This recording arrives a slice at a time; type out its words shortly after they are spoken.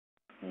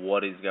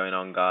What is going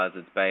on, guys?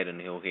 It's Baden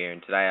Hill here,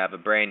 and today I have a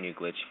brand new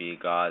glitch for you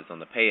guys on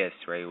the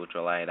PS3 which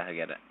will allow you to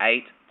get an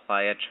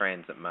 8-player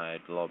transit mode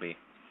lobby.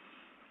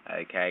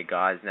 Okay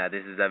guys, now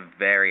this is a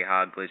very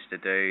hard glitch to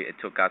do. It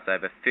took us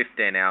over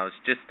 15 hours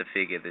just to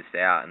figure this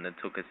out, and it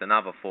took us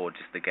another 4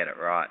 just to get it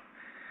right.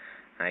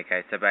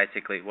 Okay, so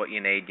basically what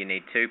you need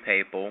 2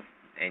 people,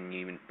 and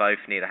you both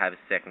need to have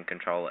a second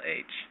controller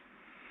each.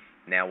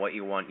 Now what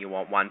you want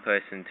one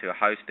person to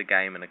host a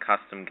game in a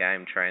custom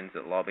game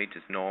transit lobby,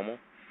 just normal.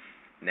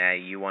 Now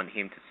you want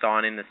him to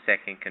sign in the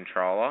second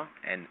controller,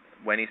 and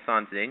when he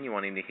signs it in, you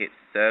want him to hit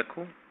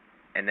circle,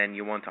 and then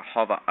you want to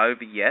hover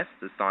over yes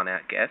to sign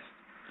out guest.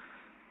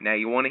 Now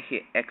you want to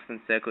hit X and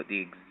circle at the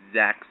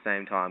exact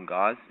same time,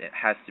 guys. It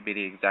has to be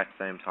the exact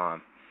same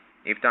time.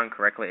 If done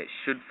correctly, it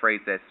should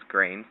freeze their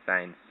screen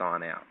saying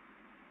sign out.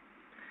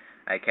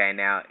 Okay,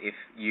 now if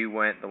you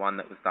weren't the one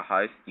that was the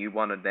host, you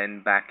want to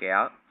then back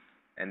out,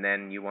 and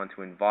then you want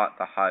to invite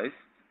the host,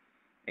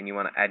 and you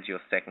want to add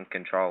your second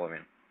controller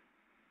in.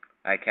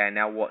 Okay,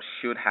 now what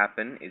should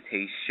happen is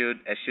it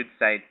should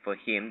say for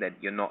him that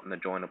you're not in the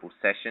joinable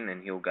session,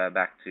 and he'll go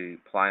back to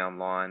play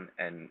online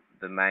and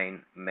the main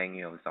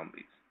menu of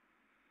zombies.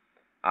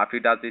 After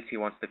he does this, he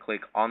wants to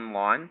click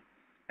online,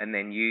 and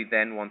then you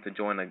then want to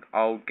join an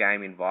old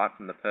game invite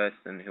from the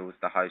person who was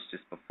the host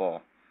just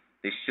before.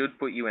 This should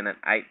put you in an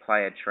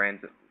 8-player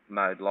transit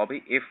mode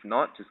lobby. If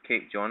not, just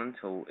keep joining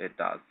until it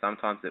does.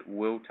 Sometimes it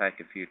will take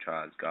a few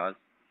tries, guys.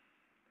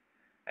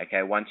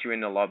 Okay, once you're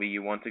in the lobby,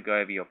 you want to go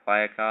over your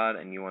player card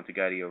and you want to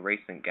go to your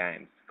recent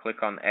games.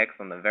 Click on X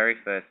on the very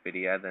first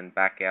video, then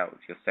back out with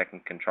your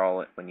second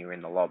controller when you're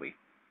in the lobby.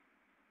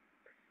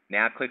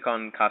 Now click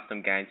on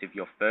custom games with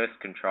your first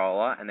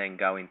controller and then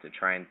go into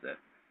transit.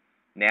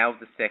 Now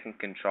with the second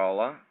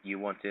controller, you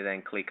want to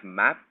then click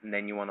map, and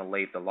then you want to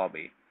leave the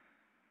lobby.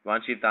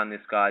 Once you've done this,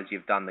 guys,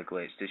 you've done the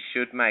glitch. This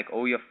should make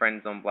all your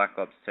friends on Black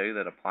Ops 2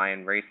 that are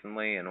playing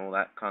recently and all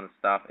that kind of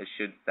stuff, it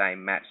should say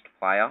matched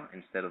player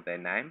instead of their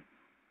name.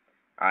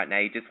 Alright, now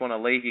you just want to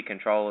leave your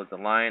controllers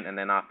alone, and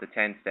then after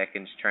 10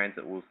 seconds,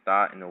 transit will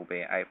start and it will be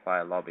an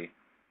 8-player lobby.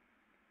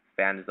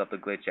 Founders of the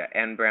glitch are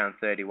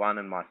nbrown31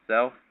 and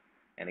myself.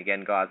 And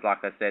again, guys, like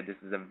I said, this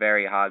is a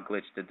very hard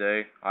glitch to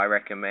do. I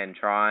recommend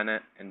trying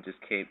it, and just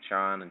keep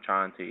trying and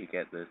trying until you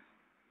get this.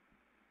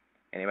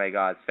 Anyway,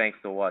 guys, thanks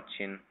for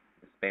watching.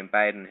 It's been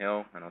Baden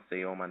Hill, and I'll see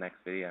you on my next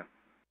video.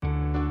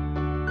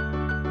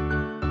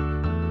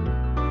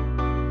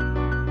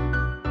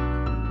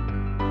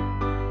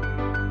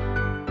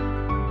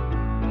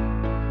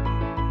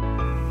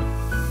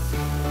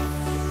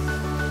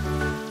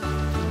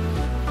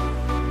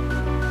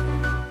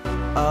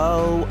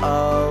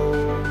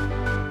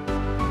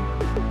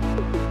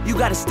 You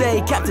gotta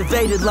stay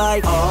captivated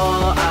like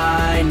all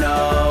I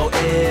know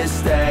is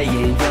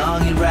staying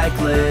young and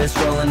reckless,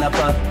 rolling up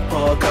a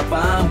whole cup,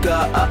 I'm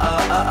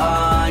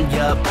gone,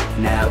 yup.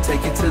 Now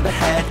take it to the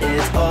head,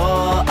 it's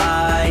all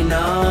I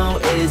know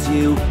is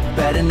you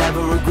better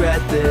never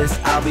regret this.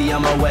 I'll be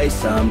on my way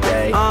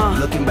someday,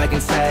 looking back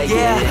and saying,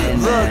 yeah,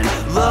 man,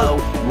 look,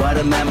 oh, what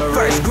a memory.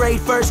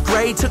 First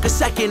grade, took a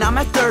second, I'm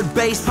at third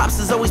base. Pops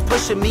is always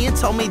pushing me and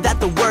told me that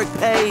the work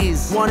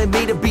pays. Wanted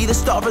me to be the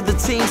star of the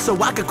team so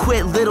I could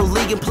quit Little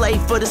League and play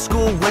for the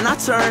school when I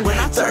turned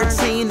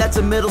 13, that's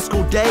a middle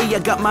school day. I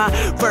got my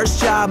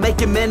first job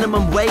making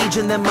minimum wage,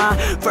 and then my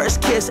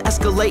first kiss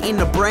escalating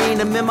the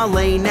brain. I'm in my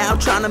lane now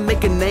trying to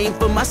make a name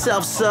for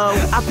myself, so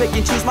I pick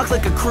and choose my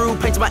clique of crew,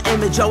 paint my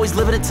image, always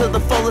living it to the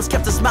fullest.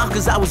 Kept a smile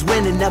cause I was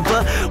winning,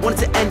 never wanted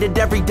to end it.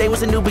 Every day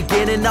was a new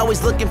beginning,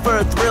 always looking for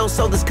a thrill,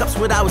 so this cup's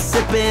what I was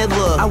sipping.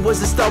 Look, I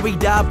was a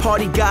story-eyed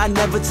party guy,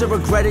 never to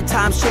regret it.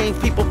 Times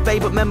change, people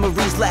fade, but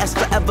memories last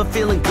forever.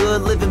 Feeling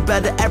good, living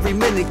better every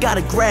minute,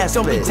 gotta grasp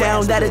it. Don't be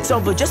down that it's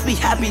over, just be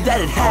happy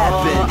that it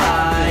happened. All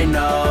I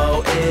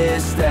know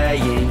is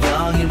staying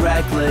young and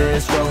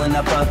reckless, rolling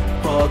up a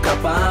whole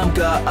cup, I'm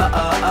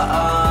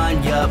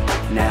gone, yup.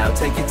 Now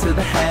take it to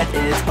the head,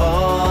 it's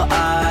all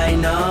I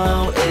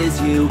know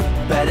is you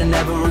better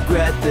never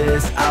regret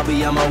this. I'll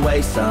be on my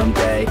way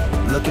someday,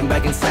 looking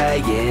back and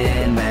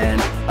saying, man,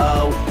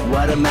 oh,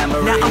 what a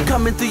memory. Now I'm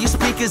coming through your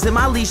speakers in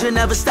my leisure,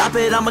 never stop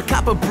it. I'm a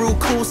cop of brew,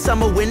 cool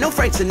summer with no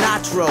Frank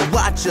Sinatra.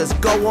 Watch us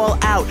go all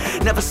out,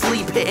 never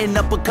sleep, hitting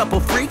up a couple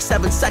freaks,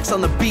 having sex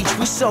on the beach,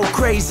 we so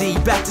crazy.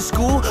 Back to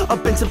school,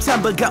 up in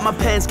September, got my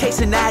pens,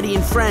 Casey, Natty,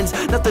 and friends.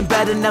 Nothing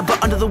better, never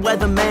under the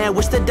weather, man.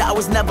 Wish that I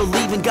was never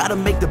leaving, gotta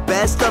make the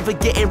best of it,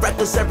 getting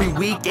reckless every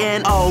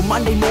weekend. Oh,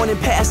 Monday morning,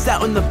 passed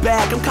out in the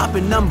back, I'm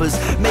copping numbers,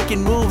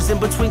 making moves in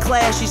between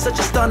class. She's such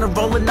a stunner,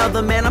 roll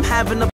another, man, I'm having a